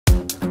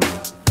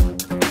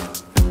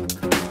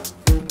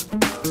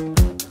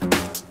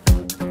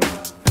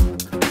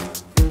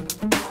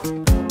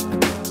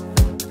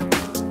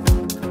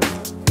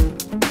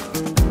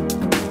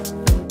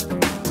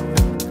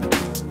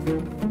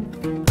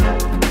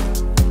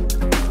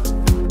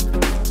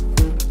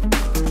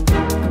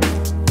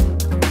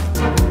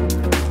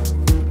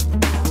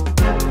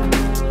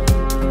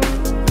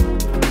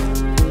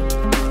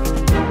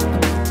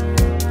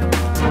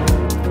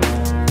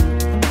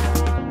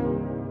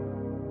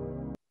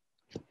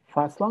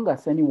For as long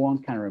as anyone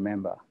can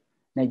remember,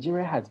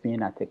 Nigeria has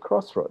been at a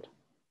crossroad.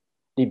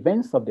 The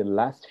events of the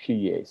last few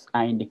years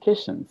are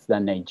indications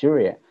that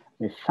Nigeria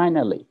may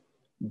finally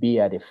be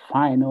at a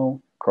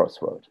final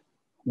crossroad,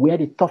 where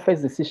the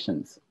toughest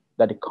decisions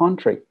that the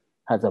country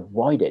has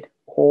avoided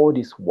all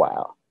this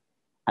while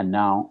are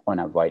now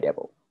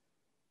unavoidable.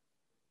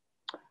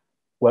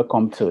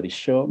 Welcome to the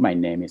show. My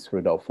name is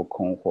Rudolf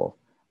Okonkwo,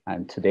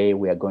 and today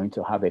we are going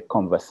to have a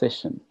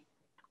conversation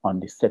on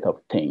the state of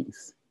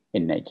things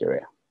in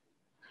Nigeria.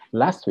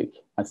 Last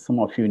week, as some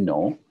of you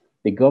know,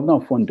 the governor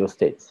of Ondo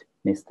State,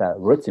 Mr.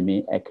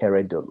 Rotimi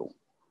Ekeredolu,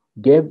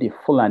 gave the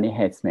Fulani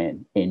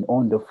herdsmen in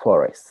Ondo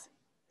Forest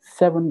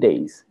 7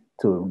 days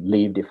to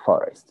leave the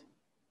forest.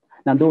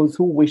 Now, those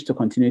who wish to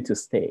continue to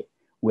stay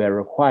were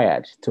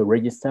required to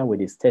register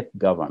with the state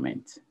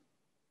government.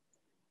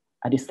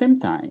 At the same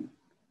time,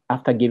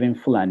 after giving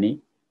Fulani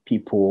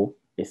people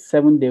a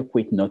 7-day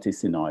quit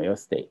notice in Oyo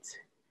State,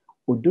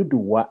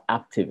 Oodua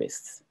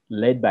activists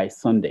led by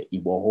Sunday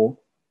Igboho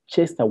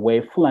chased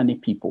away Fulani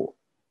people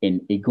in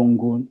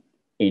Igangan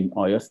in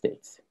Oyo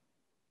State.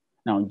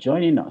 Now,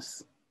 joining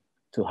us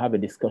to have a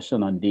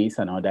discussion on this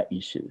and other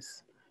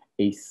issues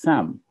is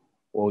Sam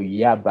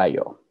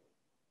Oyabayo.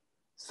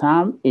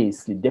 Sam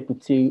is the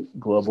Deputy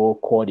Global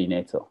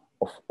Coordinator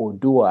of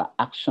Oodua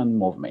Action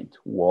Movement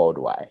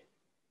worldwide.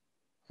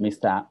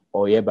 Mr.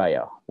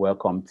 Oyabayo,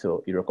 welcome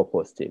to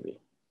IrokopostTV.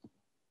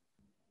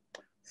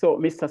 So,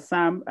 Mr.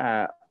 Sam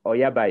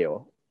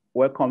Oyabayo,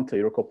 welcome to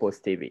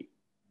IrokopostTV.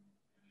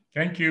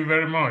 Thank you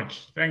very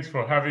much. Thanks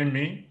for having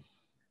me.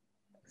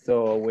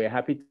 So we're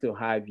happy to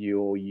have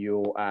you.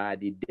 You are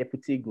the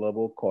Deputy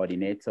Global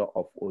Coordinator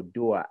of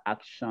Oodua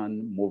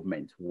Action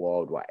Movement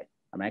worldwide.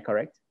 Am I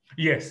correct?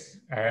 Yes,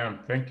 I am.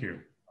 Thank you.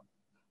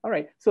 All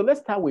right. So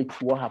let's start with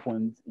what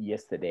happened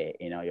yesterday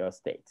in Oyo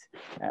State.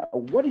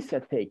 What is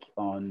your take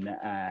on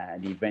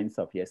the events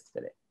of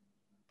yesterday?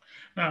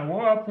 Now,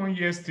 what happened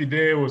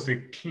yesterday was a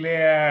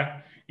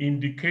clear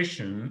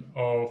indication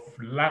of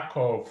lack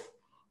of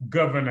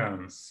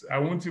governance. I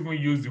won't even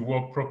use the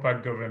word proper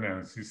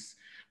governance. It's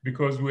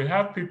because we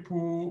have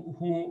people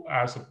who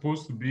are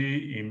supposed to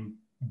be in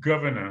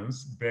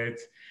governance, but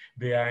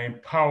they are in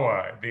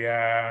power. They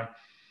are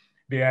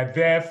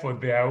there for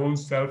their own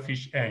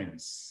selfish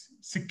ends.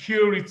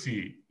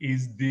 Security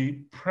is the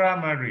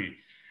primary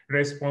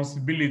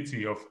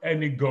responsibility of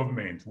any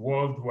government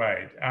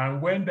worldwide.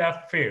 And when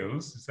that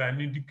fails, it's an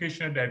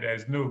indication that there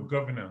is no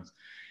governance.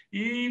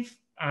 If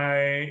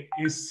a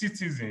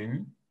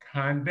citizen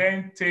can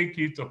then take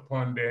it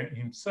upon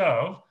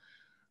himself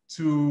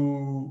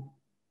to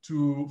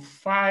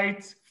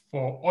fight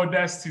for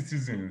other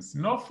citizens,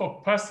 not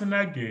for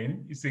personal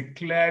gain, it's a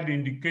clear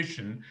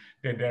indication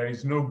that there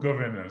is no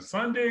governance.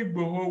 Sunday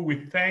Igboho,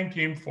 we thank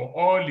him for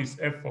all his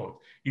effort,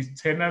 his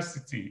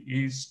tenacity,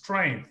 his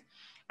strength,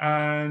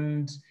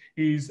 and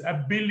his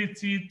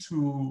ability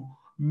to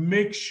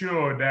make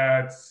sure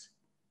that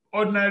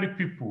ordinary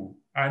people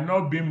are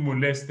not being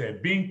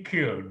molested, being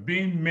killed,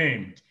 being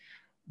maimed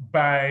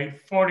by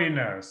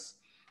foreigners.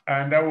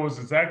 And that was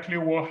exactly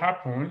what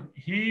happened.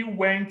 He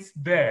went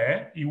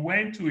there, he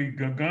went to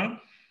Igangan,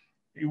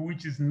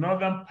 which is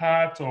northern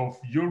part of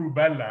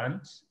Yoruba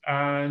land,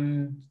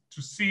 and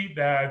to see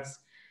that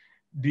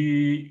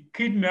the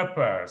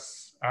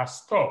kidnappers are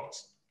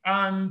stopped.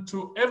 And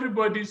to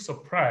everybody's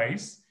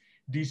surprise,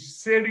 the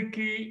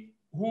Seriki,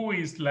 who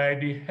is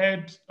like the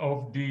head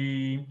of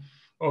the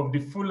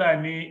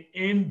Fulani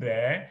in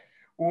there,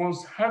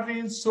 was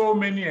having so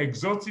many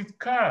exotic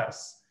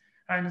cars.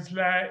 And it's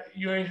like,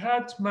 you're a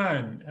hurt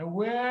man.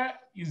 Where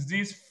is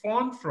this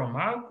fund from?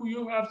 How could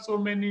you have so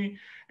many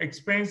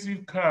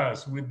expensive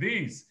cars with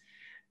this?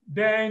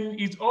 Then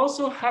it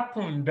also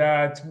happened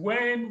that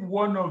when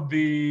one of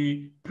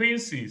the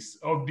princes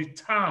of the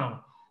town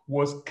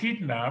was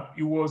kidnapped,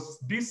 it was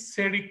this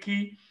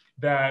Seriki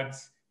that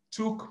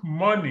took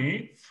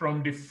money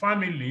from the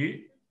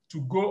family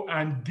to go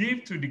and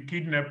give to the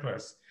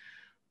kidnappers.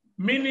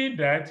 Meaning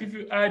that if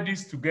you add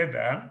this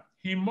together,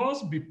 he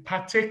must be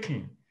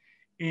partaking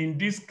in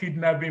this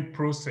kidnapping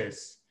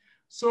process.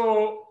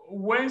 So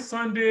when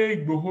Sunday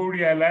Igboho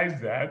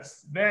realized that,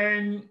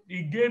 then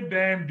he gave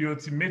them the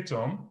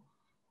ultimatum,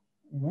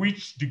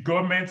 which the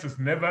government has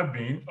never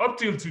been. Up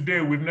till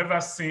today, we've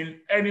never seen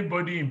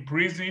anybody in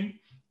prison,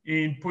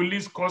 in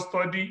police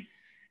custody,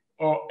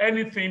 or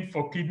anything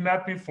for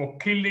kidnapping, for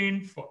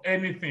killing, for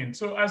anything.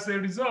 So as a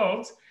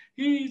result,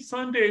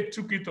 Sunday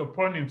took it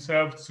upon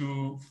himself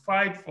to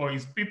fight for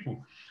his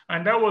people.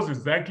 And that was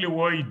exactly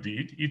what he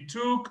did. He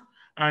took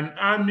an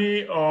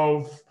army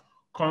of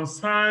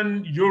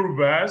concerned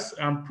Yorubas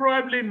and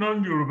probably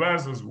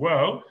non-Yorubas as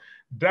well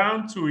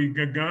down to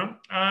Igangan,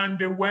 and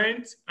they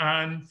went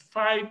and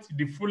fight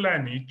the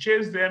Fulani,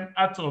 chased them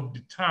out of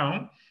the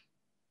town,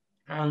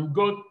 and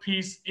got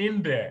peace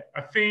in there.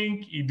 I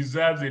think he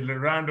deserves a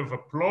round of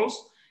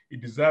applause. He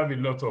deserves a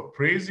lot of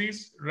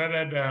praises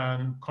rather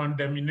than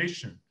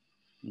condemnation.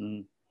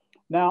 Mm.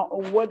 Now,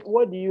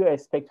 what do you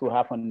expect will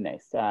happen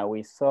next?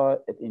 We saw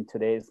in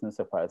today's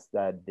newspapers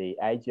that the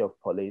IG of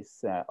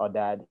police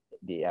ordered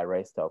the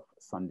arrest of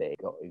Sunday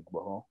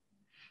Igboho?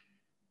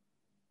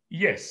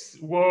 Yes,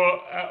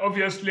 well,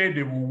 obviously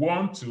they will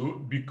want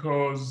to,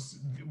 because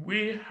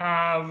we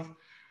have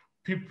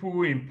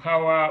people in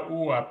power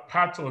who are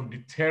part of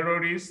the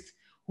terrorists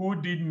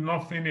who did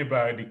nothing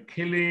about the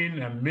killing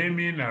and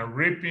maiming and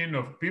raping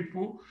of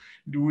people.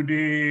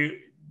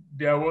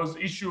 There was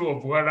issue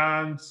of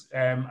warrant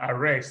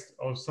arrest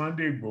of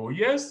Sunday Igboho.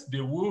 Yes,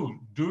 they will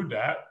do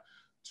that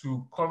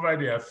to cover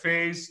their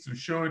face, to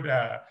show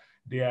that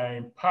they are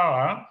in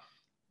power.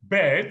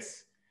 But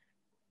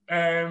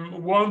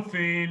one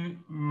thing,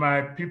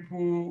 my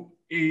people,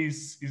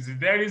 is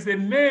there is a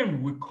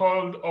name we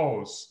called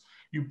us.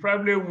 You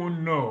probably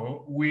won't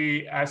know.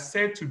 We are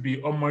said to be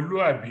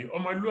Omoluabi.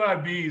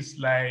 Omoluabi is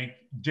like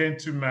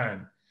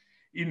gentleman,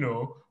 you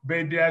know,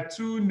 but there are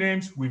two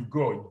names we've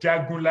got.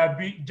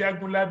 Jagunlabi.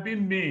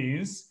 Jagunlabi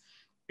means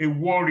a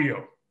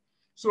warrior.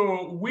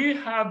 So we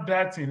have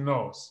that in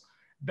us.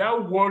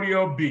 That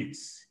warrior bit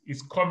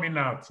is coming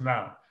out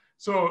now.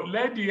 So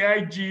let the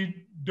IG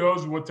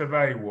does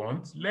whatever he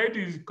wants. Let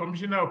the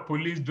commissioner of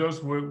police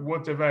does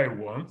whatever he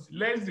wants.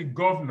 Let the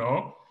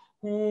governor,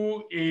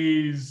 who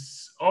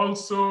is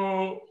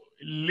also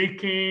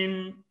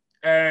leaking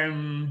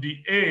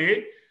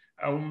the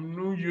I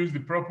will use the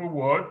proper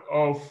word,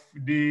 of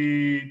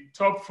the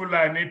top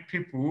Fulani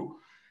people,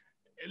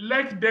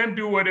 let them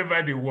do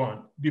whatever they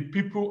want. The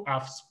people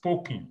have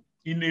spoken.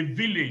 In a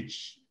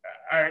village,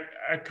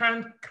 I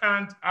can't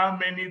count how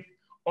many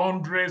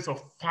hundreds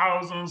of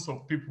thousands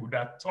of people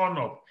that turn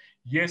up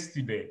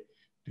yesterday.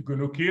 They're going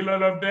to kill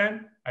all of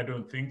them? I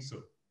don't think so.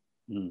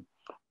 Mm.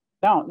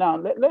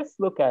 Now let's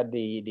look at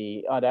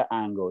the other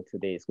angle to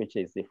this, which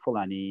is the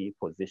Fulani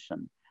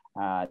position.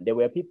 There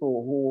were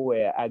people who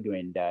were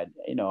arguing that,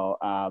 you know,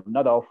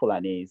 not all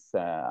Fulanis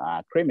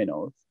are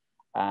criminals,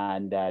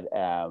 and that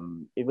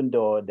even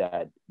though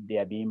that they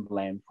are being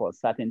blamed for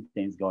certain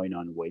things going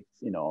on with,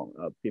 you know,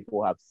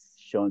 people have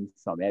shown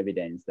some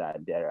evidence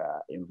that there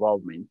are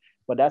involvement,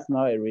 but that's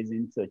not a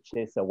reason to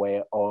chase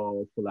away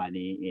all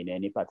Fulani in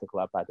any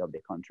particular part of the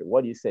country.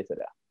 What do you say to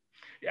that?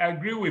 I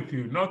agree with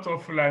you. Not all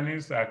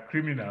Fulanis are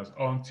criminals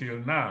until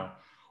now.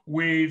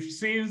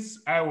 Since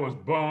I was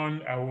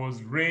born, I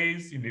was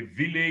raised in a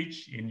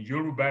village in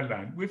Yoruba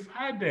land. We've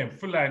had them,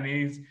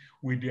 Fulanis,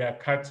 with their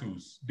cattle.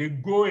 They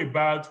go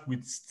about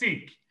with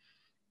stick,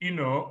 you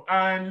know,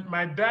 and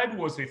my dad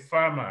was a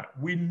farmer.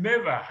 We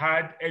never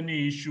had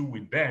any issue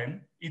with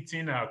them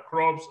eating our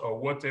crops or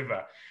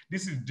whatever.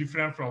 This is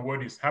different from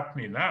what is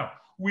happening now.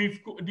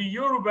 The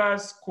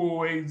Yorubas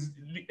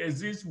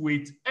coexist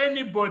with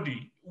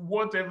anybody,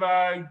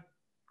 whatever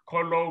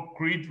color,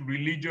 creed,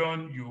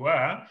 religion you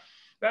are.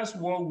 That's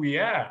what we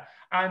are.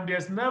 And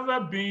there's never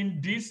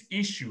been this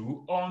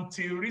issue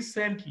until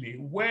recently,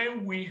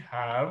 when we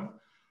have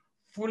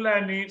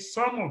Fulani,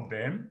 some of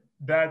them,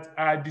 that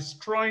are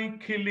destroying,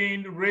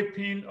 killing,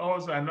 raping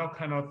us and all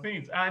kind of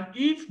things. And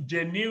if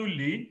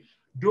genuinely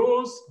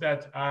those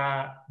that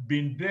are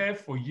been there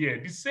for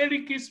years, the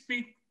Seriki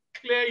speak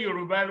clear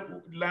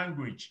Yoruba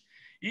language.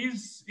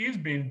 He's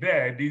been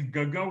there, this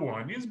Igangan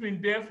one, he's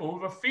been there for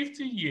over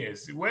 50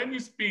 years. When he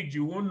speaks,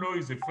 you won't know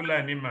he's a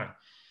Fulani man.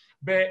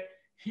 But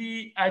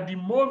at the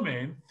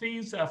moment,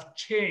 things have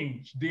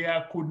changed. They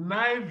are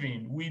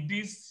conniving with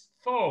these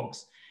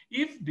thugs.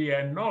 If they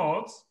are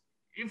not,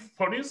 if,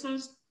 for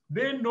instance,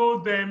 they know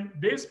them,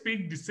 they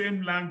speak the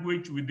same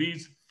language with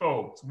these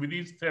thugs, with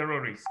these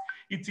terrorists,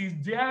 it is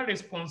their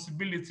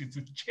responsibility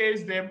to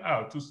chase them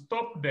out, to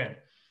stop them.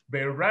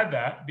 But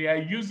rather, they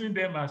are using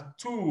them as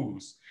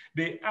tools.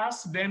 They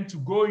ask them to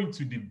go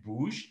into the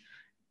bush,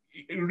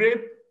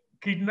 rape,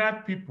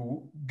 kidnap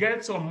people,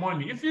 get some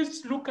money. If you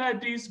look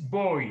at these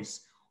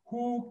boys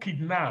who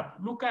kidnap,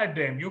 look at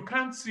them. You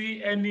can't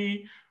see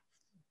any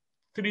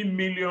 3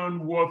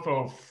 million worth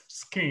of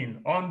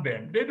skin on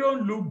them. They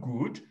don't look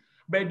good,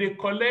 but they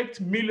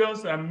collect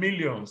millions and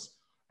millions.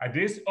 Are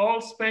they all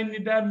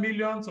spending that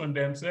millions on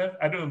themselves?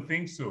 I don't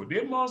think so.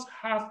 They must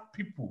have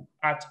people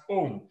at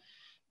home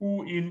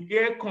who, in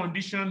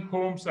air-conditioned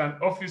homes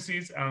and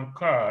offices and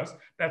cars,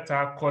 that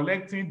are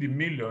collecting the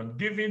million,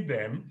 giving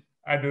them,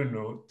 I don't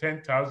know,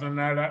 10,000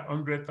 naira,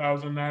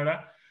 100,000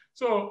 naira.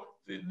 So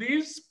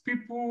these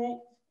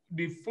people,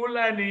 the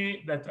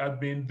Fulani that have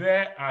been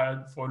there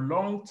for a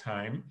long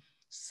time,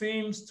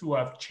 seems to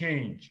have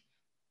changed.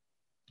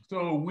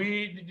 So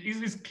it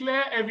is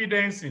clear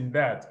evidence in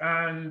that.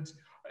 And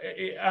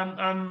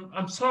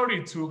I'm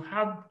sorry to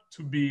have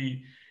to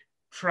be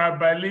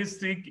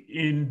tribalistic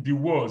in the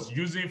words,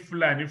 using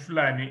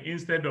Fulani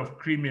instead of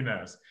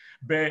criminals.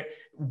 But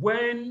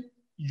when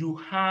you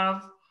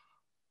have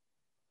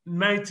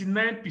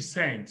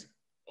 99%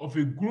 of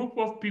a group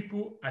of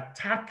people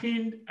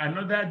attacking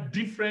another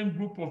different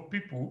group of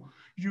people,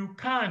 you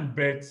can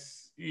but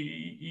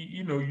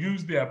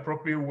use the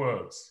appropriate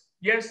words.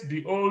 Yes,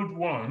 the old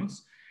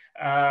ones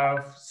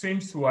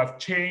seems to have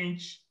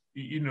changed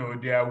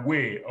their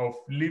way of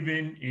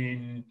living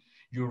in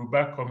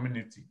Yoruba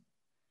community.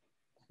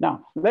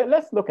 Now,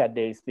 let's look at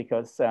this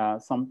because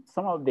some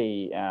of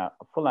the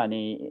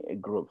Fulani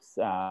groups,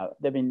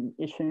 they've been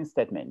issuing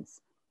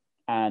statements.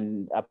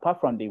 And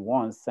apart from the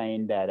ones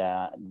saying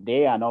that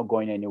they are not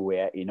going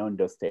anywhere in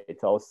Ondo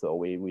State also,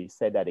 we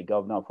said that the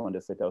governor of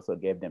Ondo State also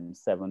gave them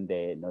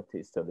 7-day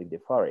notice to leave the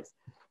forest.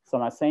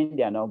 Some are saying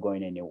they are not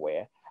going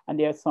anywhere. And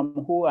there are some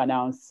who are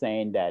now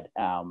saying that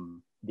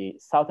the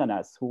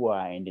Southerners who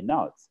are in the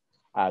North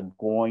are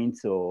going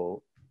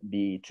to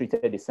be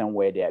treated the same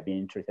way they are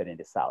being treated in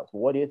the South.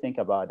 What do you think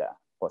about that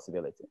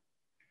possibility?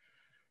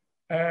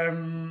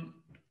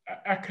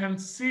 I can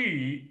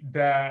see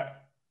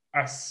that,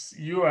 as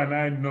you and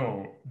I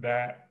know,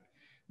 that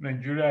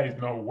Nigeria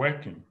is not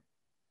working,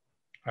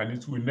 and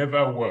it will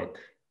never work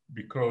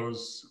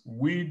because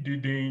we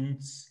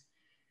didn't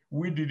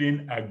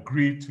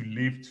agree to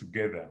live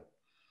together.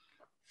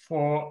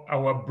 For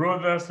our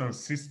brothers and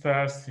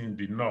sisters in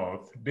the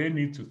North, they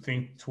need to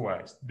think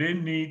twice. They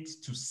need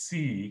to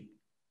see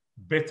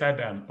better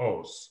than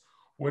us,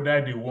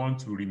 whether they want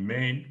to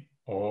remain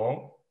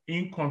or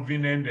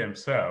inconvenience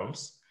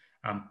themselves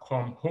and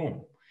come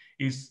home.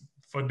 It's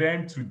for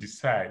them to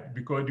decide,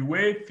 because the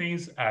way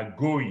things are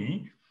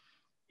going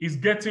is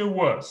getting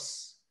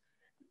worse.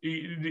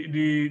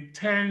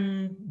 It's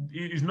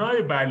not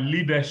about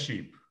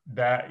leadership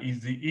that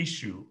is the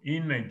issue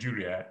in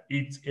Nigeria.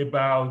 It's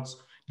about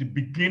the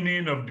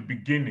beginning of the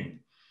beginning.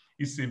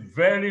 It's a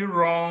very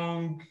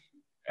wrong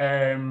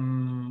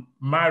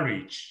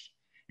marriage.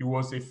 It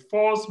was a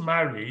forced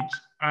marriage,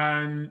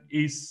 and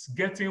it's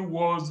getting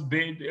worse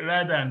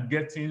rather than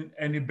getting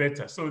any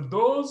better. So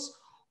those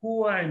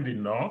who are in the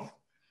North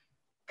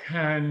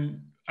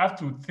can have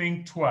to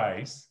think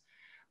twice,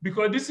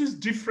 because this is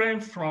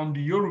different from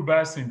the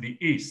Yorubas in the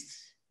East.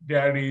 The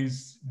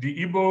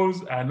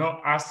Igbos are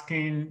not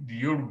asking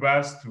the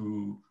Yorubas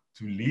to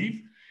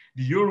leave.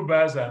 The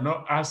Yorubas are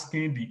not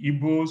asking the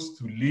Igbos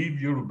to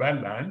leave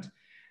Yoruba land.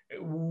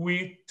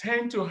 We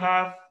tend to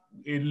have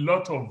a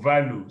lot of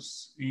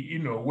values,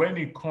 when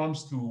it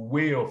comes to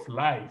way of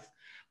life,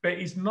 but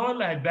it's not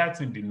like that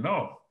in the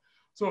North.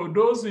 So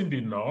those in the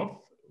North,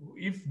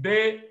 if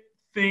they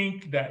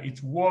think that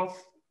it's worth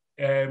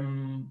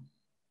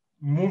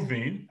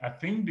moving, I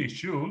think they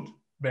should,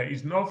 but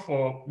it's not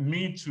for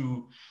me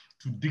to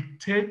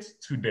dictate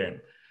to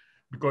them,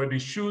 because they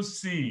should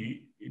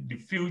see the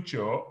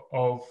future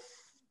of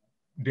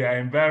their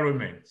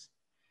environment.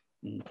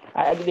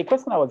 The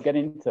question I was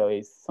getting to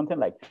is something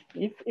like,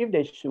 if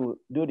they should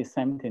do the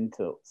same thing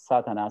to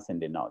Southerners in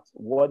the North,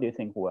 what do you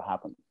think will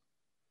happen?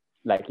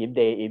 Like if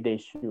they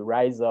should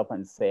rise up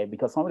and say,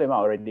 because some of them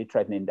are already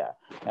threatening that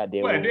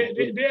they well,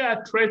 will... they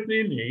are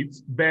threatening it,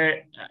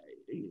 but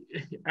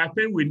I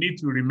think we need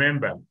to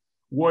remember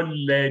what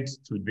led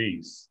to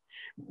this.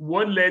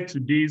 What led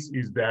to this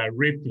is that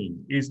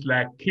raping, it's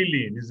like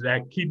killing, it's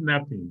like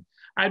kidnapping.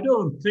 I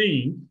don't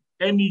think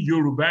any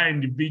Yoruba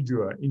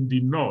individual in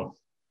the North,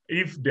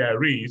 if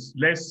there is,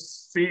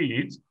 let's say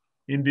it,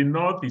 in the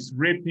North is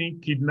raping,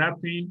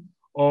 kidnapping,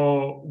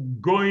 or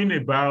going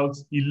about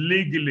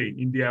illegally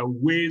in their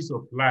ways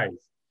of life.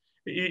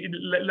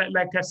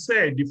 Like I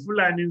said, the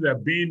Fulanis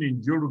have been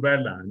in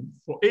Yoruba land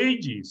for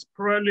ages,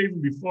 probably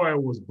even before I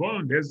was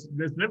born. There's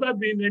never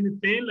been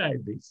anything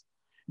like this.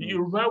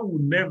 Yoruba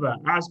would never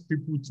ask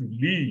people to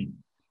leave.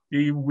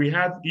 We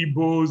have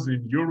Igbos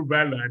in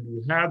Yoruba land,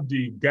 we have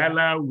the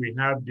Gala, we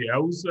have the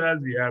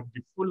Hausas, we have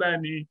the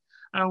Fulani,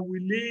 and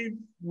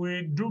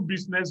we do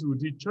business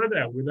with each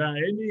other without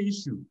any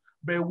issue.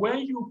 But when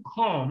you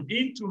come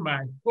into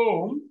my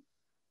home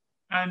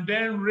and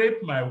then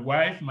rape my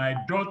wife, my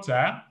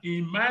daughter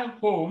in my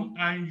home,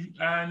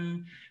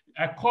 and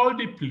I call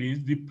the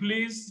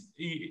police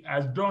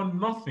has done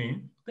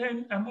nothing,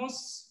 then I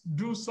must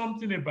do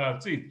something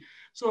about it.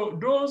 So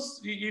those,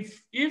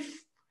 if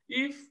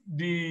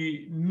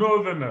the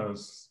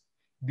Northerners,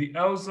 the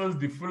Hausas,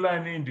 the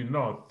Fulani in the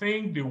North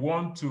think they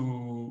want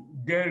to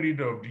get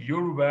rid of the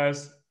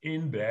Yorubas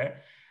in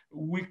there,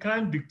 we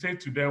can't dictate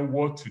to them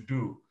what to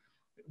do.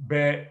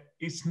 But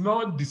it's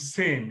not the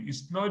same.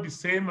 It's not the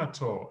same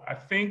at all. I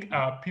think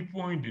our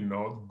people in the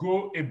North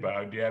go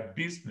about their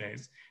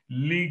business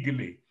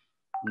legally.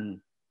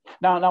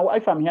 Now,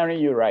 if I'm hearing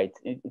you right,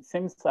 it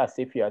seems as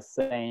if you are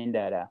saying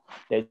that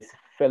there's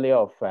failure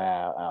of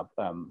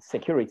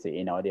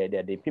security.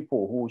 The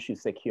people who should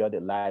secure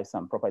the lives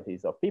and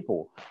properties of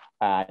people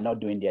are not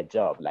doing their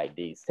job, like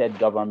the state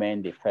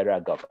government, the federal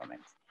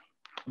government.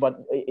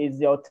 But is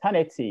the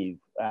alternative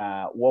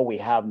what we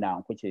have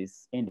now, which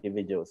is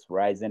individuals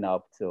rising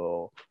up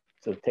to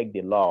take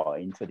the law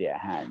into their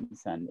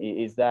hands? And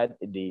is that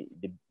the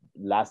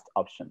last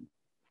option?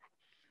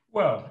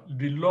 Well,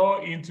 the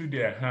law into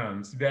their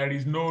hands, there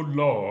is no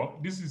law.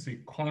 This is a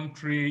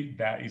country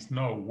that is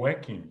not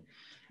working.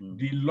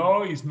 The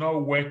law is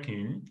not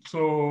working.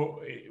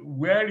 So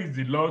where is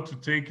the law to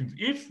take it?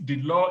 If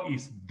the law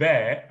is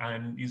there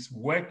and is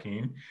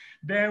working,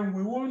 then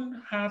we won't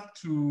have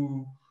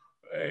to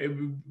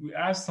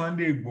ask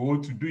Sunday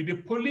Igboho to do it. The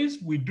police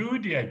will do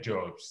their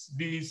jobs.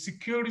 The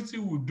security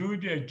will do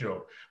their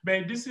job.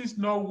 But this is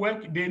not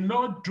working. They're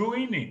not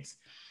doing it.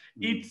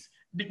 It's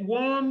the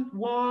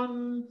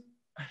one,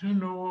 I don't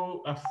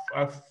know,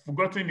 I've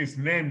forgotten his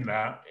name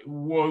now,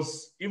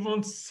 was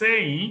even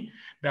saying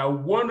that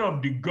one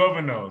of the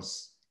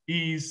governors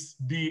is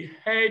the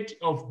head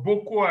of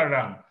Boko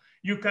Haram.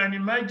 You can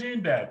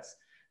imagine that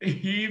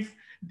if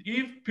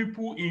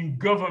people in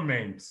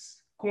government,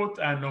 quote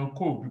and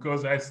unquote,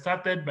 because I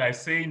started by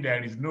saying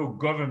there is no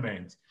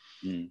government,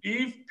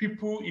 if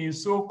people in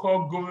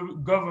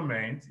so-called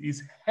government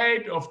is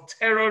head of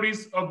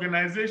terrorist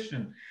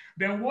organization,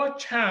 then what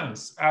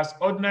chance as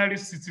ordinary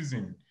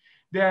citizen?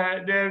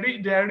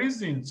 There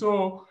isn't.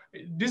 So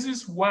this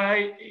is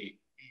why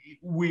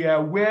we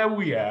are where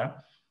we are.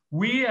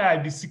 We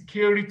are the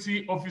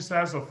security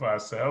officers of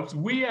ourselves.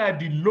 We are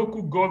the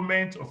local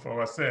government of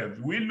ourselves.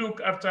 We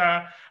look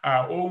after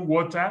our own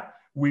water,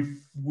 with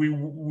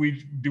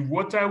the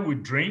water we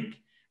drink,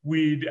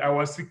 with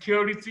our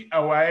security,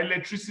 our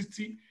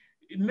electricity,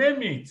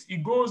 name it.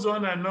 It goes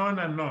on and on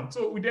and on.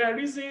 So there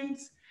isn't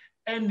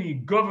any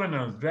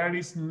governance. There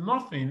is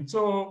nothing.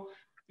 So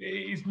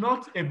it's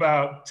not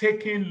about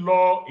taking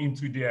law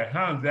into their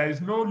hands. There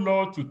is no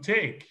law to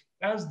take.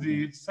 That's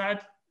the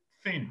sad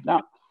thing.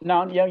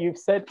 Now, yeah, you've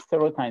said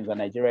several times that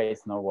Nigeria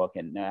is not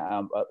working.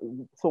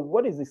 So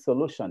what is the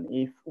solution?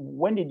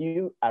 When did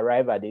you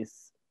arrive at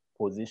this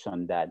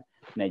position that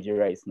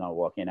Nigeria is not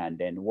working? And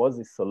then what's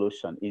the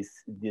solution? Is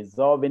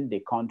dissolving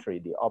the country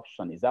the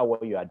option? Is that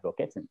what you're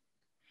advocating?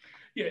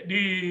 Yeah,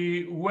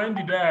 when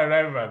did I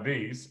arrive at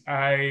this?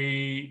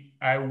 I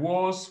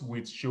was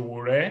with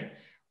Sowore,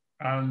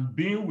 and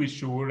being with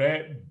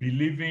Sowore,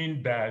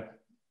 believing that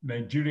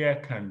Nigeria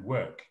can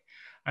work.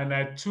 And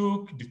I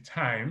took the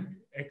time,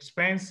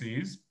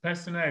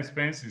 personal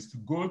expenses, to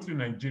go to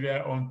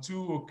Nigeria on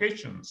 2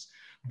 occasions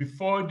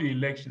before the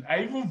election.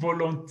 I even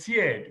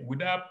volunteered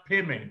without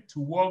payment to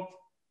work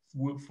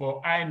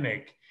for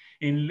INEC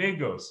in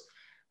Lagos.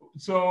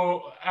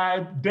 So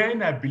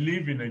then I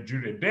believe in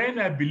Nigeria. Then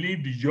I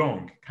believe the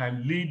young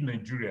can lead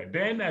Nigeria.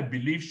 Then I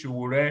believe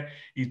Sowore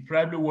is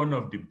probably one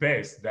of the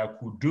best that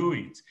could do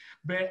it.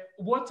 But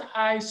what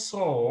I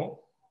saw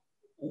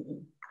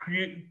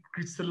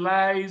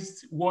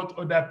crystallized what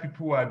other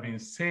people have been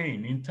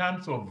saying in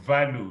terms of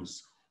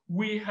values.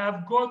 We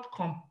have got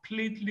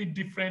completely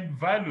different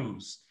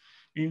values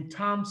in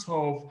terms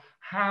of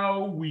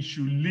how we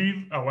should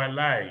live our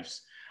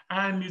lives.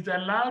 And it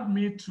allowed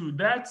me to,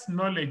 that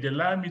knowledge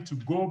allowed me to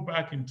go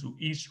back into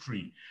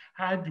history.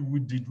 How did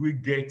we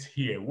get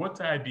here?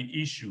 What are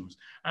the issues?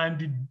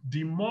 And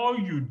the more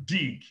you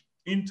dig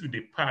into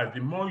the past,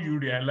 the more you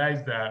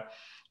realize that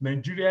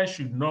Nigeria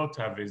should not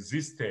have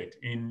existed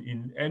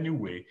in any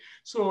way.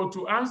 So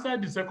to answer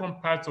the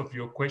second part of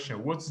your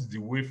question, what is the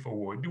way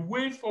forward? The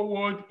way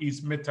forward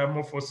is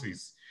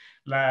metamorphosis.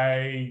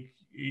 Like,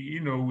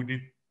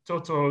 they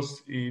taught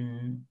us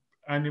in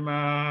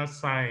animal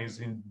science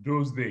in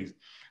those days.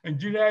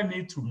 Nigeria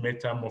needs to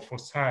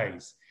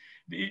metamorphosize.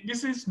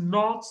 This is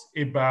not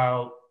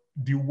about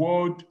the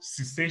word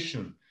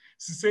cessation.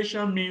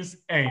 Cessation means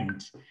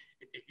end.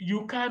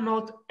 You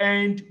cannot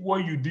end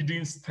what you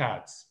didn't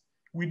start.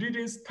 We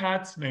didn't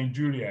start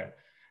Nigeria.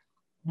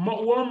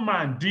 One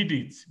man did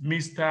it,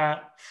 Mr.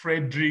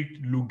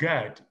 Fredrick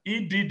Lugard.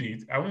 He did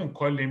it. I won't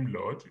call him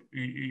Lord,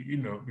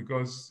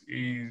 because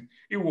he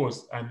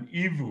was an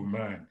evil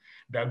man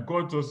that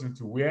got us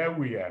into where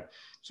we are.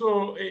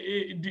 So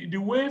the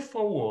way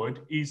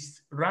forward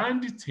is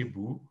round the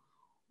table.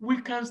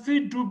 We can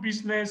still do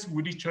business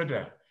with each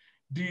other.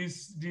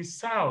 The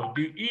South,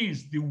 the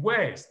East, the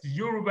West, the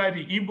Yoruba,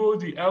 the Igbo,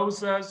 the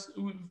Hausas.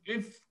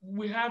 If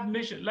we have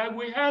nations, like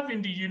we have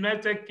in the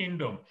United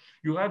Kingdom,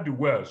 you have the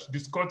Welsh, the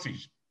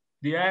Scottish,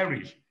 the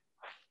Irish,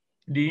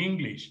 the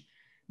English.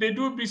 They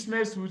do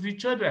business with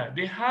each other.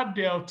 They have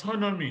their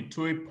autonomy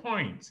to a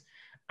point.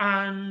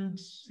 And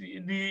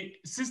the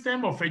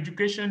system of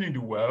education in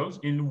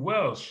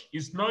Welsh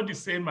is not the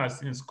same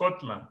as in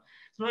Scotland.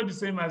 It's not the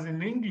same as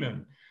in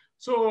England.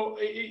 So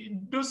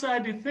those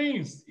are the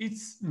things.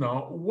 It's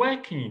not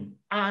working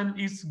and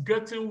it's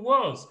getting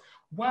worse.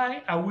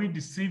 Why are we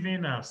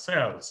deceiving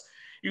ourselves?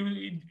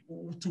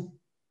 To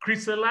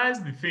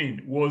crystallize the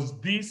thing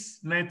was this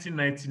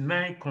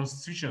 1999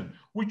 constitution,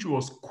 which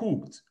was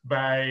cooked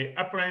by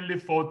apparently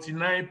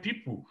 49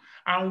 people.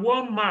 And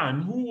one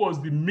man who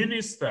was the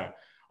minister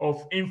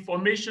of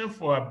information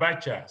for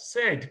Abacha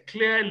said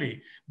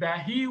clearly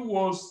that he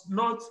was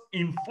not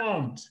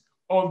informed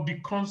of the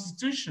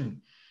constitution.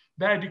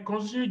 That the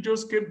constitution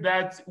just kept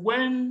that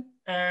when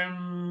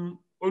Olusegun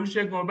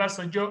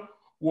Obasanjo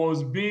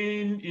was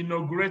being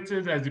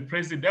inaugurated as the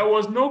president, there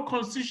was no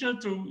constitution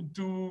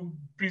to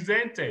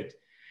present it.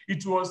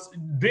 It was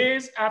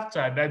days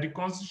after that the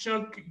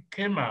constitution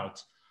came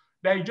out,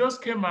 that it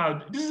just came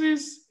out. This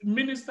is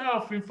Minister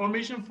of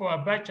Information for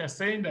Abacha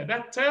saying that.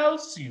 That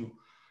tells you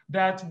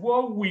that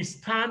what we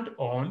stand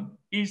on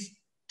is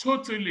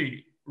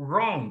totally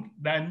wrong,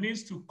 that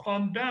needs to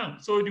come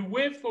down. So the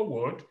way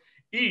forward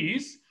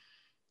is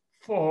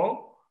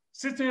for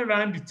sitting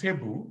around the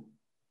table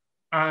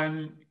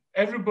and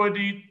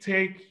everybody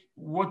take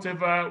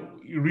whatever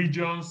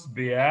regions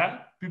they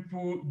are,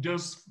 people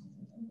just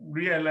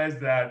realize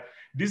that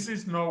this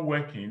is not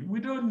working. We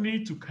don't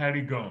need to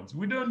carry guns.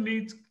 We don't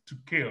need to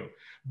kill.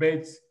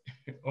 But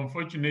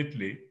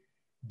unfortunately,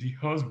 the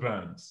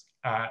husbands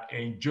are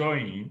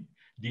enjoying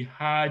the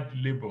hard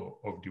labor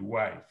of the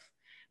wife.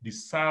 The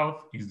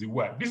South is the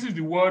wife. This is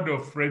the word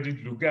of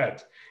Fredrick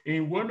Lugard.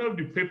 In one of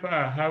the papers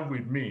I have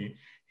with me,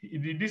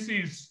 this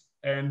is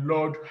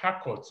Lord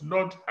Harcourt.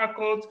 Lord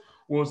Harcourt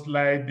was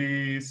like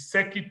the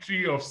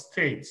Secretary of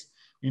State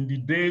in the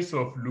days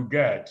of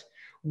Lugard.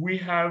 We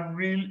have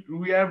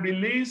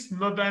released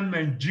northern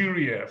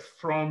Nigeria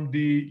from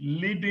the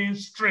leading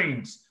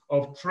strings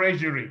of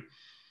treasury.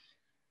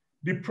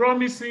 The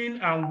promising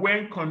and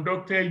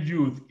well-conducted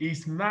youth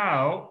is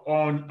now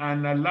on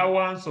an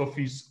allowance of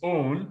his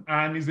own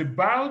and is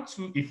about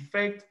to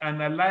effect an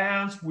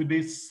alliance with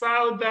a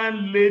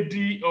southern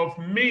lady of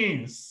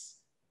means.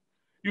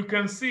 You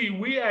can see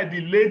we are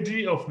the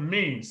lady of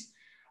means.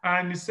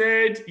 And he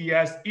said he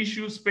has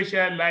issued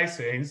special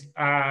license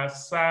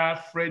as Sir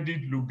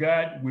Fredrick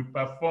Lugard will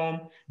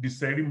perform the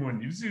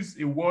ceremony. This is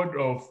a word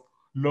of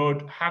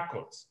Lord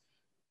Harcourt.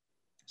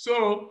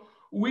 So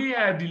we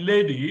are the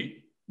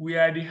lady, we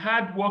are the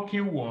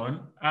hardworking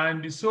one,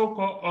 and the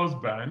so-called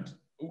husband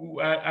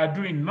are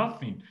doing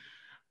nothing.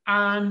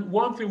 And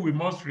one thing we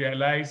must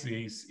realize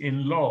is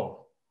in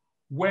law,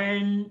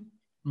 when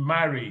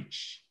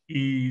marriage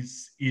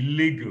is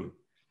illegal,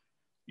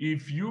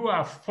 if you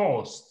are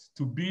forced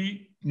to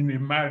be in a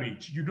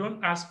marriage, you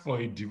don't ask for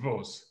a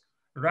divorce.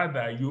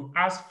 Rather, you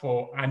ask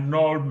for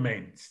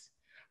annulment.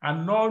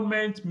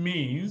 Annulment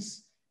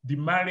means the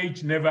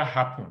marriage never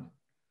happened.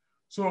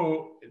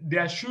 So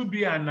there should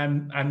be an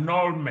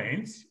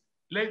annulment.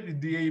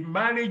 The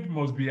marriage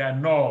must be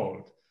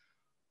annulled.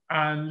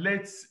 And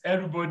let's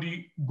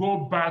everybody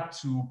go back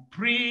to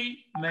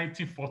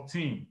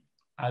pre-1914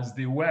 as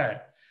they were.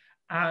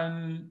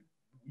 And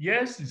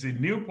yes, it's a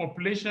new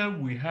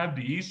population. We have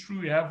the history,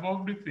 we have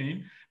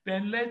everything.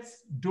 Then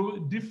let's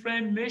do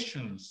different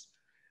nations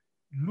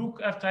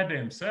look after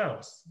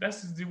themselves.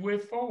 That's the way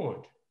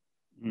forward.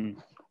 Mm.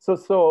 So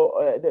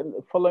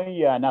following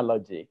your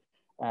analogy,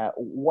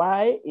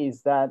 why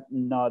is that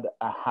not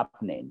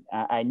happening?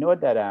 I know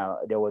that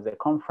there was a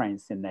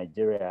conference in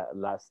Nigeria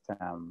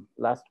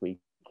last week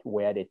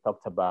where they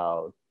talked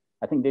about,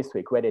 I think this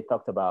week, where they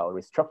talked about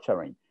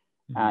restructuring.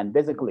 Mm-hmm. And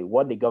basically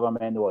what the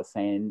government was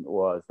saying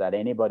was that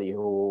anybody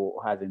who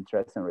has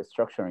interest in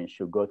restructuring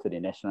should go to the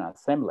National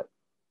Assembly.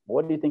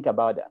 What do you think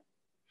about that?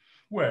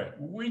 Well,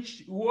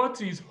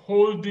 what is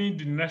holding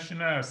the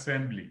National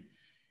Assembly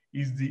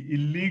is the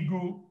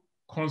illegal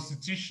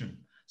constitution.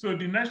 So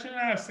the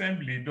National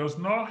Assembly does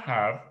not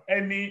have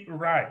any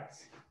right,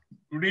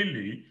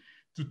 really,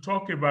 to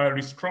talk about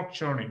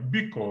restructuring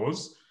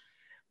because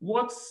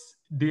what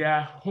they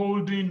are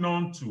holding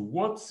on to,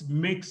 what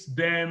makes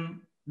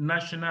them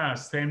National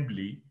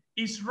Assembly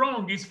is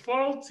wrong, is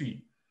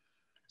faulty.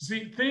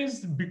 See,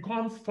 things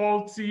become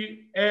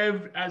faulty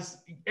it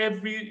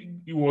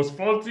was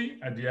faulty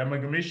at the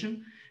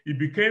amalgamation. It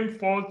became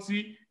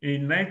faulty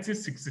in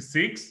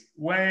 1966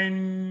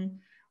 when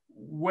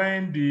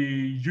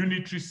the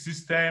unitary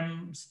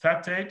system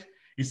started.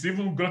 It's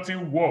even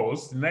gotten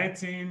worse,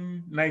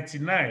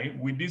 1999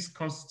 with this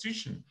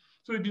constitution.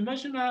 So the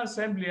National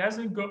Assembly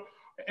hasn't got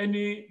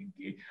any,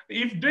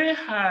 if they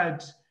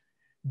had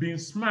been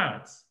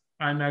smart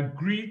and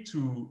agreed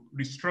to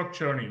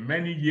restructuring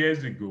many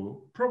years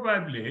ago,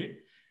 probably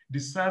the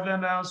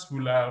Southerners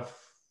will have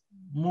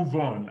moved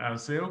on and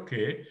say,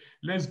 okay,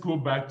 let's go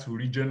back to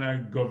regional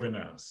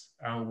governance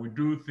and we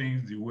do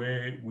things the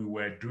way we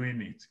were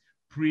doing it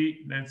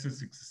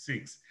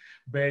pre-1966.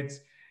 But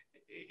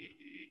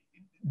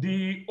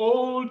the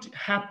old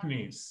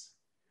happenings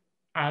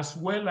as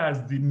well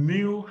as the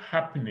new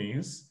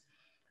happenings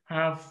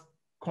have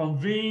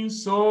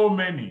convinced so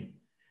many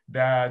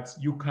that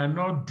you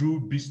cannot do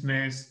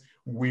business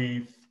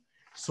with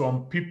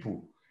some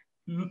people.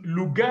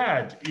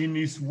 Lugard, in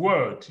his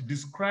word,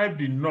 described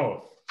the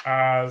North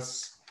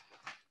as,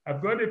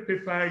 I've got a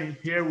paper in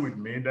here with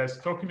me that's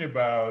talking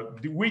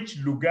about which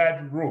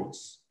Lugard wrote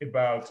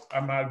about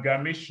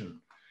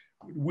amalgamation,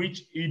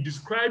 which he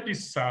described the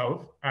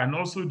South and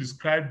also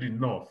described the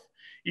North.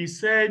 He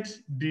said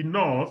the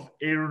North,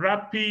 a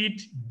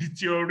rapid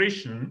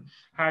deterioration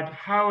had,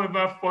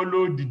 however,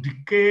 followed the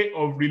decay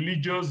of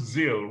religious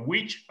zeal,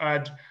 which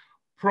had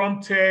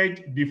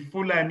prompted the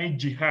Fulani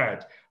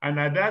jihad. And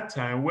at that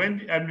time, when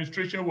the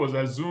administration was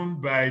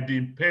assumed by the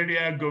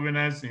imperial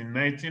governors in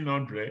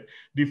 1900,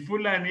 the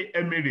Fulani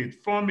Emirate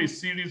formed a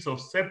series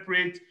of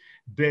separate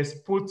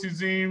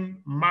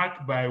despotism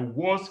marked by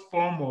worst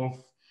form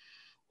of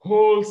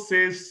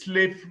wholesale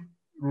slave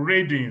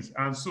raidings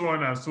and so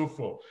on and so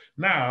forth.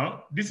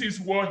 Now, this is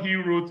what he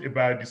wrote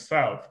about the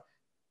South.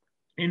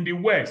 In the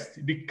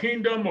West, the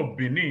Kingdom of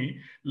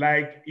Benin,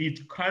 like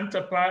its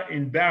counterpart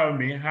in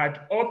Dahomey,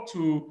 had up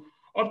to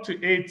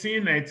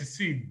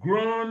 1896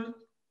 grown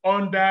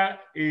under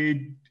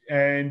a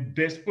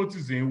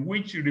despotism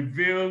which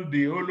revealed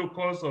the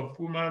Holocaust of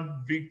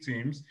human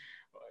victims.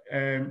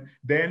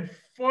 Then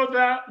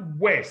further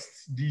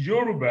west, the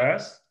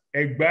Yorubas,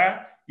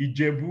 Egba,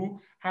 Ijebu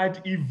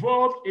had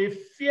evolved a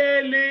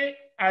fairly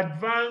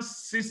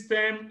advanced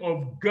system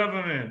of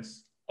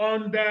governance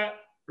under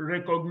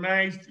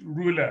recognized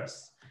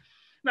rulers.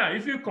 Now,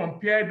 if you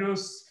compare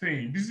those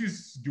things, this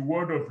is the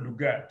word of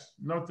Lugard,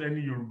 not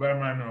any Yoruba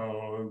man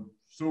or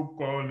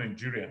so-called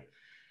Nigerian.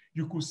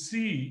 You could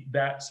see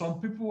that some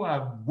people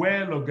are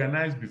well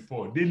organized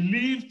before. They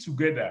live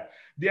together.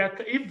 They are,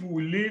 if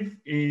we live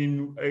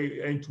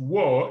into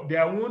war, they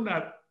are one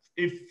of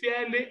a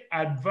fairly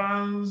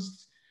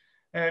advanced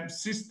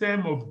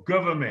system of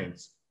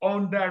government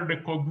under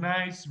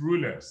recognized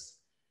rulers.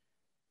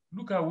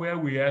 Look at where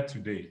we are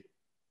today.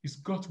 It's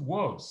got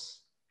worse.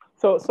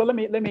 So let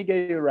me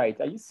get you right.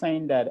 Are you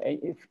saying that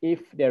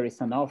if there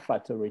is an offer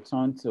to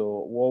return to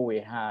what we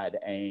had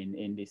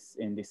in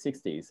the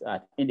 60s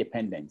at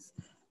independence,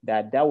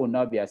 that will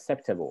not be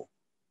acceptable?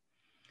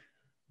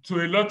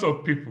 To a lot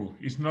of people,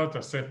 it's not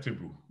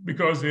acceptable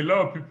because a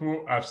lot of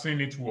people have seen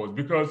it worse,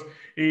 because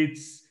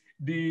it's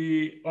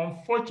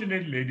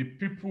unfortunately, the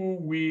people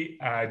we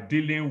are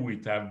dealing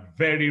with are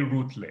very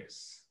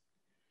ruthless.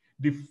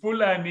 The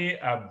Fulani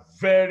are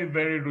very,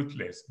 very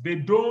ruthless. They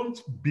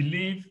don't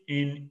believe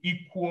in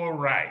equal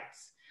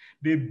rights.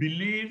 They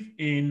believe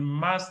in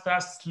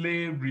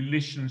master-slave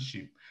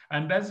relationship.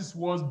 And that is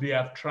what they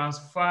have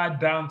transferred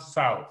down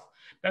south.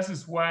 That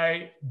is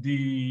why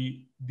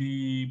the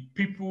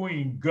people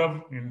in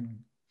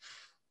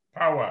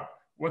power,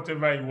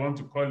 whatever you want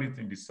to call it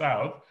in the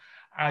south,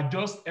 are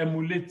just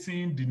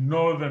emulating the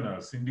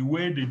northerners in the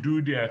way they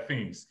do their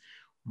things.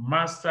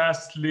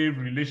 Master-slave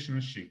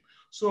relationship.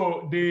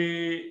 So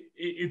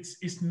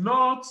it's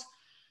not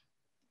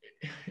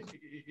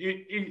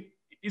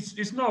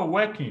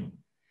working.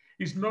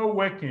 It's not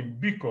working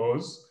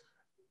because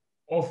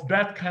of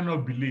that kind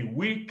of belief.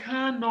 We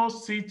cannot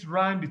sit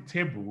around the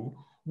table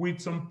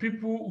with some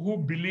people who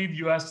believe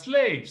you are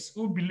slaves,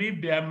 who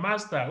believe they are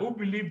master, who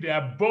believe they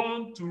are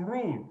born to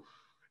rule.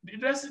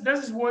 That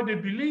is what they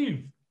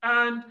believe.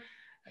 And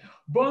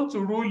born to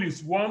rule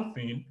is one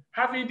thing.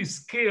 Having the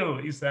skill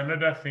is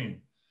another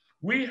thing.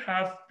 We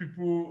have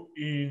people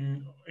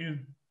in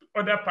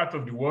other parts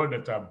of the world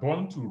that are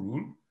born to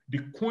rule. The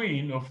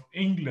Queen of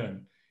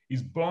England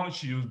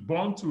she was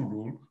born to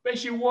rule, but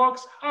she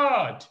works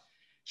hard.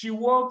 She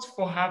works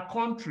for her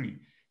country.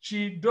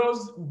 She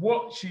does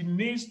what she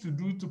needs to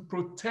do to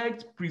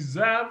protect,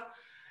 preserve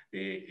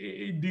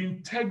the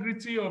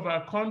integrity of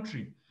our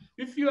country.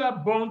 If you are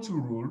born to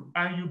rule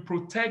and you're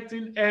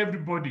protecting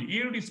everybody,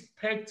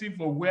 irrespective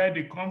of where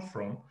they come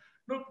from,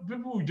 no,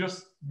 people will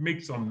just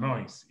make some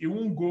noise. It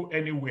won't go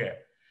anywhere.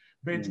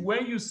 But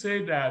when you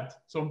say that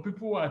some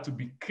people are to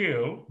be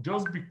killed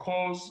just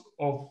because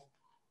of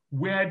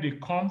where they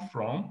come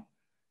from,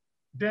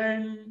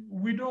 then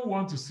we don't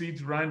want to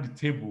sit around the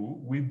table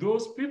with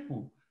those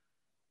people.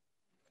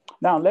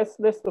 Now let's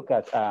look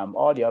at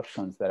all the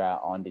options that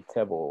are on the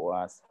table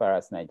as far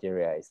as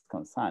Nigeria is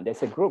concerned.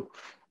 There's a group.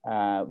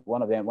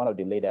 One of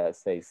the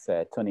leaders is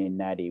Tony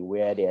Nnamdi,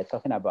 where they are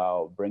talking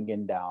about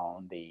bringing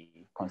down the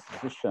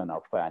Constitution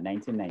of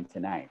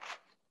 1999.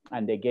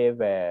 And they gave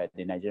the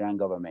Nigerian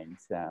government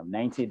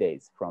 90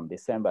 days from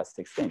December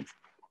 16th.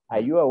 Are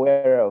you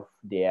aware of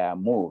their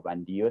move?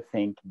 And do you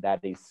think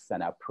that is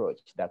an approach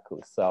that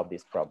could solve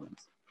these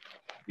problems?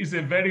 It's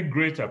a very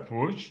great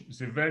approach. It's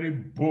a very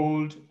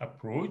bold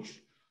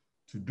approach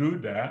to do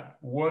that.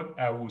 What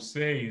I will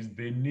say is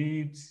they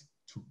need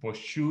to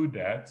pursue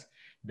that.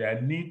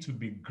 There need to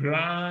be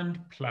grand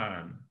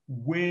plan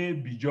way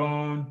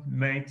beyond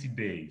 90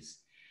 days.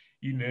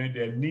 You know,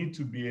 there need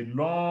to be a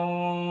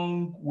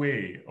long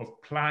way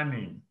of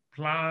planning,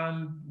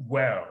 plan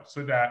well,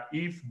 so that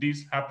if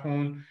this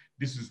happens,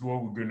 this is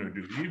what we're going to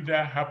do. If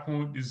that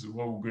happens, this is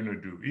what we're going to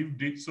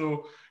do.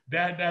 So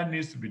that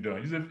needs to be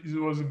done. It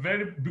was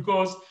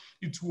because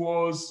it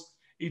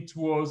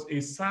was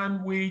a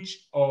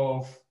sandwich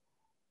of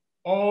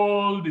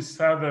all the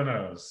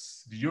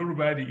Southerners, the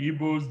Yoruba, the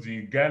Igbos,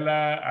 the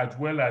Gala, as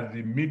well as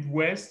the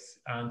Midwest,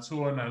 and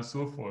so on and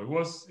so forth. It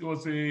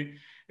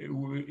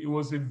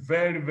was a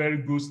very, very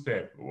good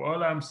step.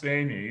 All I'm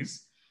saying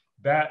is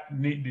that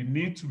they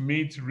need to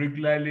meet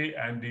regularly,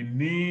 and they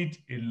need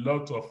a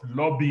lot of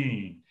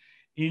lobbying,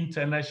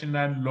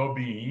 international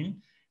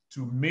lobbying,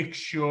 to make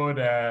sure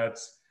that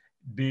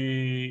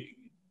they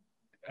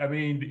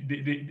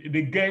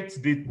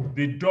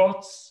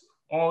dot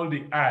all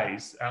the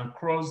I's and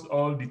cross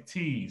all the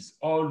T's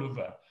all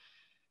over.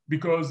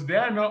 Because they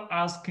are not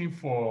asking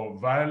for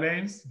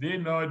violence. They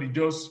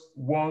just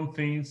want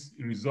things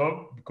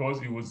resolved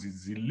because it was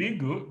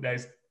illegal.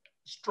 There's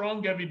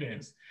strong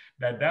evidence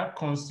that that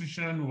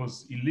constitution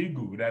was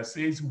illegal, that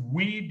says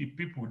we the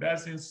people.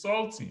 That's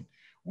insulting.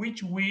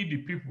 Which we the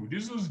people?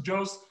 This was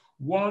just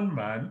one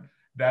man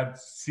that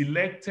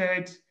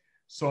selected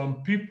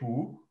some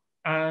people,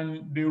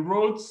 and they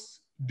wrote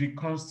the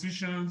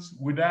constitutions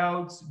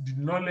without the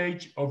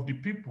knowledge of the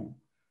people.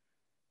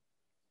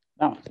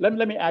 Now,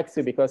 let me ask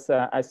you, because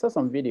I saw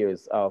some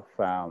videos of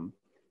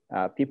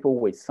people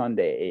with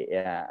Sunday,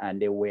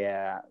 and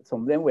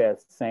some of them were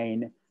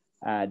saying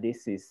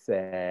this is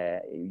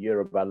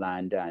Yoruba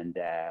land, and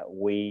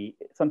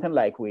something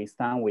like we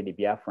stand with the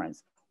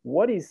Biafrans.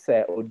 What is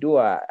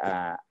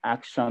Oodua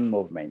Action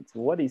Movement?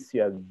 What is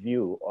your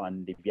view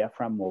on the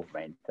Biafra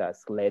movement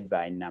as led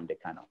by Nnamdi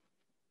Kanu?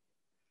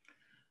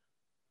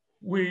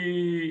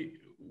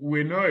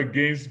 We're not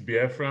against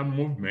Biafra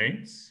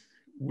movements.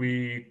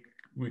 We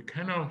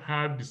kind of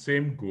have the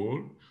same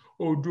goal.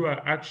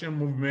 Oodua Action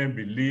Movement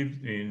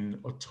believes in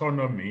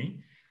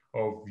autonomy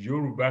of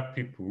Yoruba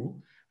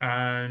people,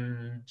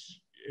 and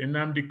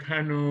Nnamdi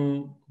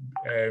Kanu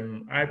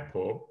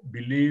IPOB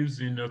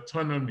believes in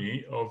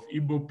autonomy of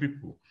Igbo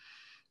people.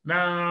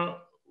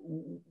 Now,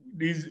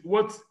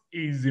 what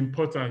is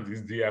important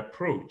is the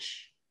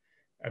approach.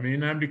 I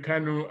mean, Nnamdi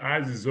Kanu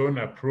has his own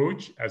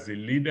approach as a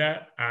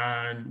leader,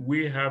 and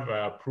we have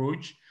our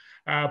approach.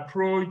 Our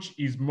approach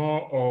is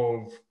more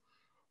of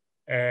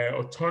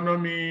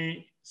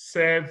autonomy,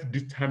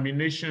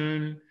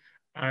 self-determination,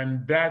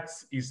 and that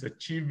is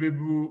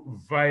achievable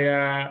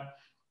via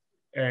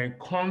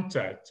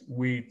contact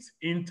with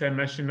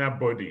international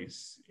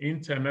bodies,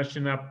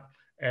 international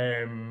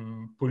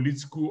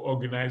political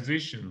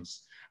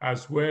organizations,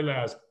 as well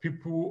as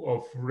people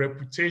of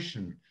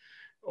reputation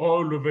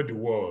all over the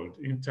world,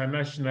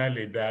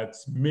 internationally, that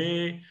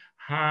may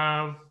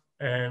have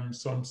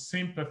some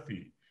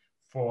sympathy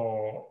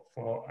for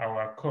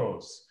our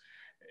cause.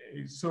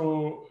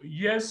 So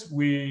yes,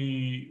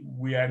 we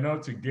are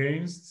not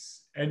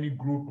against any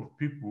group of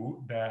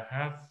people that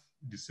have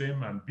the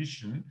same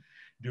ambition.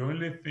 The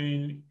only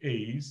thing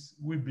is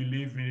we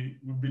believe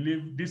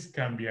this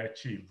can be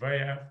achieved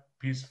via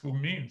peaceful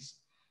means.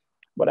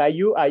 But are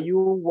you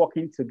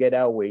working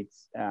together with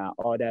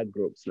other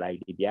groups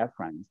like the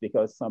Biafrans?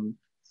 Because some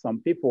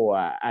people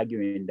are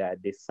arguing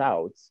that the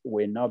South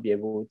will not be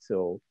able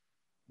to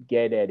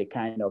get the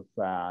kind of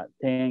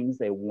things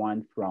they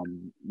want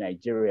from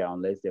Nigeria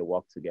unless they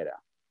work together.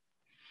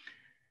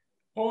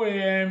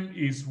 OAM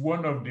is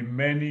one of the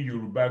many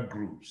Yoruba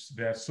groups.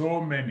 There are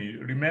so many.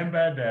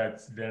 Remember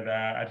that there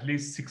are at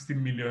least 60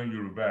 million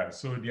Yorubas,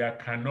 so there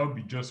cannot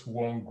be just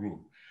one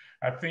group.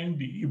 I think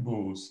the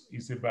Igbos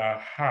is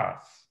about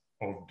half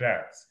of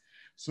that.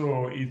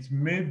 So it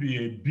may be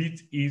a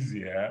bit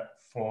easier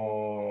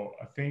for,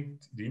 I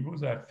think the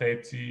Igbos are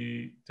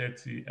 30,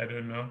 I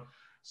don't know,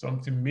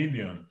 something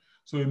million.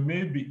 So it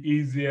may be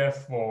easier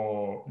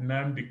for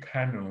Nnamdi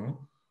Kanu,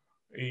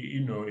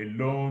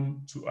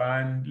 alone to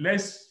earn.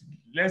 Let's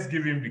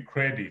give him the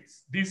credit.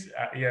 He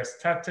has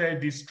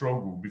started this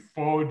struggle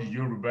before the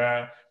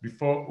Yoruba,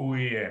 before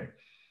OAM.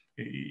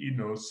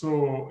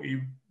 So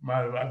it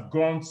might have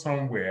gone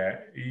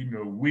somewhere,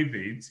 with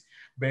it.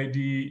 But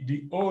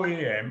the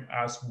OAM,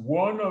 as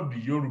one of the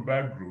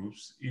Yoruba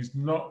groups, is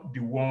not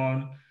the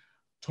one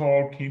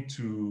talking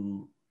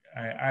to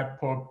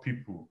IPOB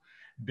people.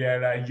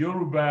 There are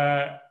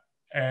Yoruba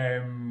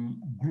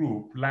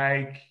group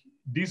like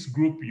this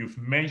group you've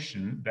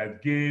mentioned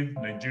that gave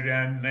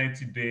Nigerian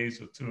 90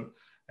 days or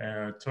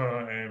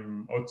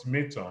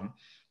ultimatum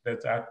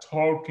that are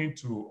talking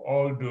to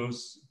all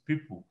those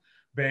people.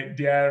 But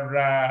there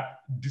are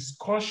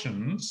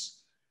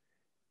discussions,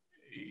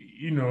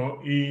 in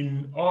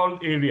all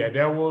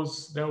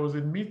areas. There was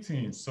a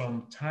meeting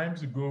some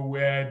times ago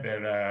where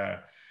there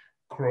are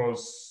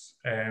cross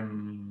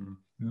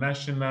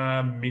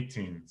national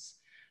meetings,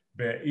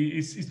 but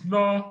it's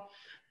not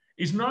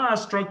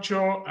as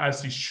structured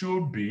as it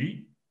should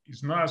be.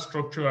 It's not as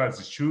structured as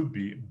it should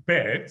be,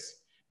 but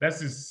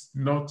that is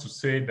not to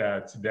say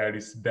that there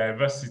is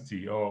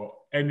diversity or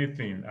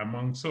anything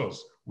amongst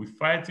us. We're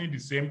fighting the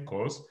same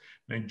cause.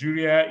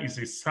 Nigeria is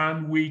a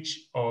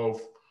sandwich of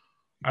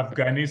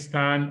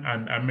Afghanistan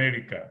and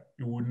America.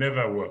 It will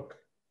never work.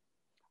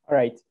 All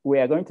right, we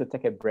are going to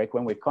take a break.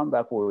 When we come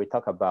back, we will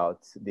talk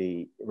about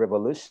the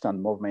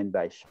revolution movement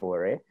by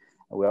Sowore.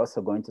 We're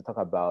also going to talk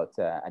about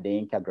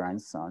Adeyinka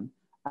grandson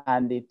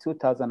and the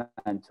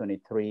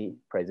 2023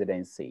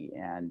 presidency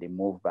and the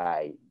move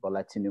by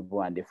Bola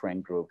Tinubu and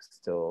different groups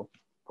to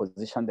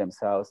position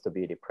themselves to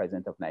be the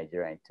president of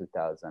Nigeria in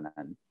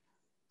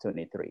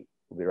 2023.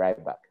 We'll be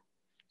right back.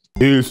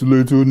 This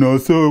little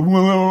nurse of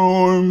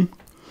mine,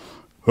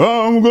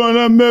 I'm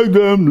gonna make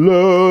them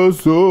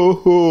last.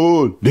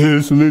 Oh,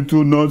 this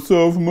little nuts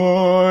of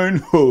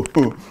mine,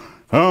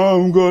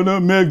 I'm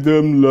gonna make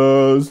them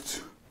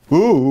last.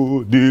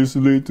 Oh, this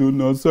little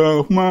nuts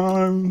of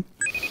mine,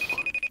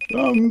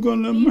 I'm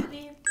gonna.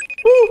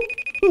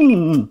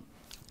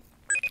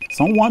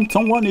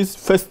 Someone is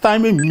first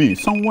timing me.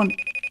 Someone.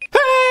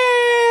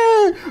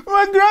 Hey,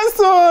 my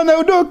grandson,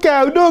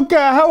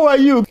 Udoka, how are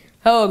you?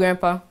 Hello,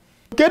 Grandpa.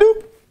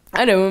 Kedu?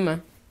 I don't know,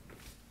 man.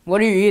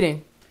 What are you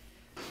eating?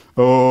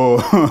 Oh,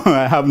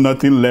 I have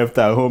nothing left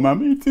at home.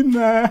 I'm eating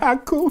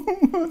aku,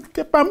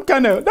 palm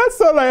kernel. That's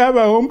all I have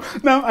at home.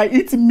 Now I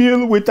eat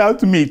meal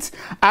without meat.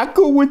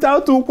 Aku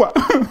without ukwa.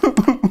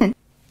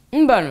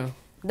 Mbano,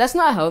 that's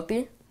not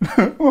healthy.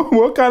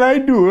 What can I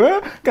do? Eh?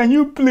 Can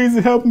you please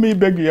help me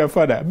beg your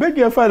father? Beg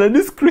your father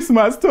this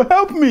Christmas to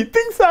help me.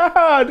 Things are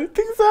hard.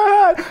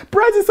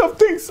 Prices of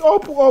things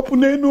up,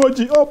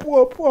 energy up.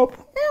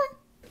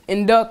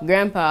 Induct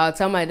Grandpa. I'll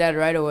tell my dad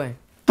right away.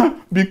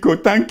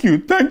 Biko, thank you,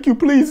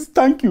 please,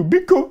 thank you,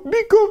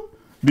 Biko.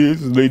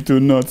 These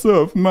little nuts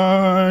of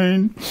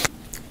mine.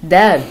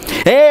 Dad.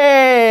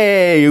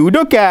 Hey,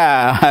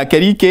 Udoka,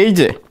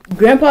 Kerikeje.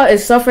 Grandpa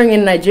is suffering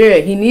in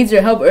Nigeria. He needs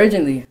your help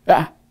urgently.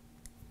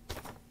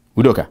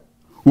 Udoka,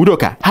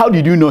 how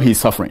did you know he's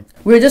suffering?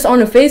 We were just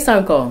on a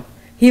FaceTime call.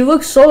 He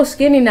looks so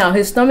skinny now.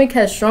 His stomach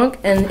has shrunk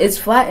and it's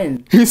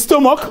flattened. His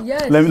stomach?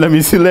 Yes. Let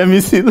me see.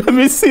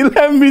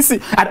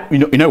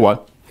 You know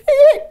what?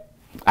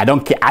 I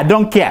don't care.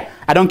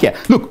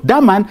 Look,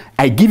 that man,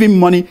 I give him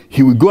money,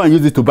 he will go and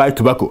use it to buy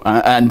tobacco,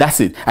 and that's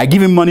it. I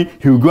give him money,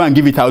 he will go and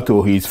give it out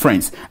to his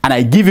friends. And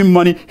I give him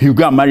money, he will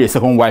go and marry a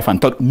second wife and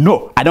talk.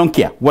 No, I don't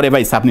care. Whatever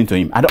is happening to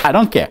him, I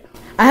don't care.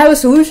 I have a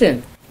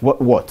solution.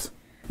 What?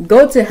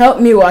 Go to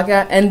Help Me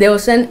Waka and they'll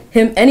send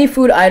him any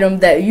food item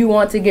that you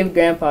want to give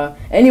Grandpa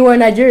anywhere in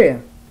Nigeria.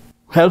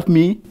 Help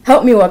me?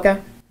 Help Me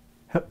Waka.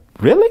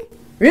 Really?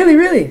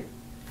 Really.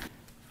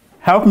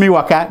 Help Me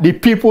Waka, the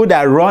people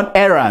that run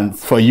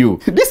errands for you.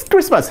 This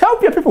Christmas,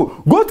 help your people.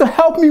 Go to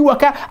Help Me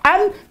Waka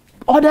and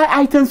order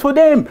items for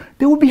them.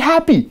 They will be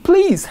happy.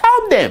 Please,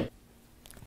 help them.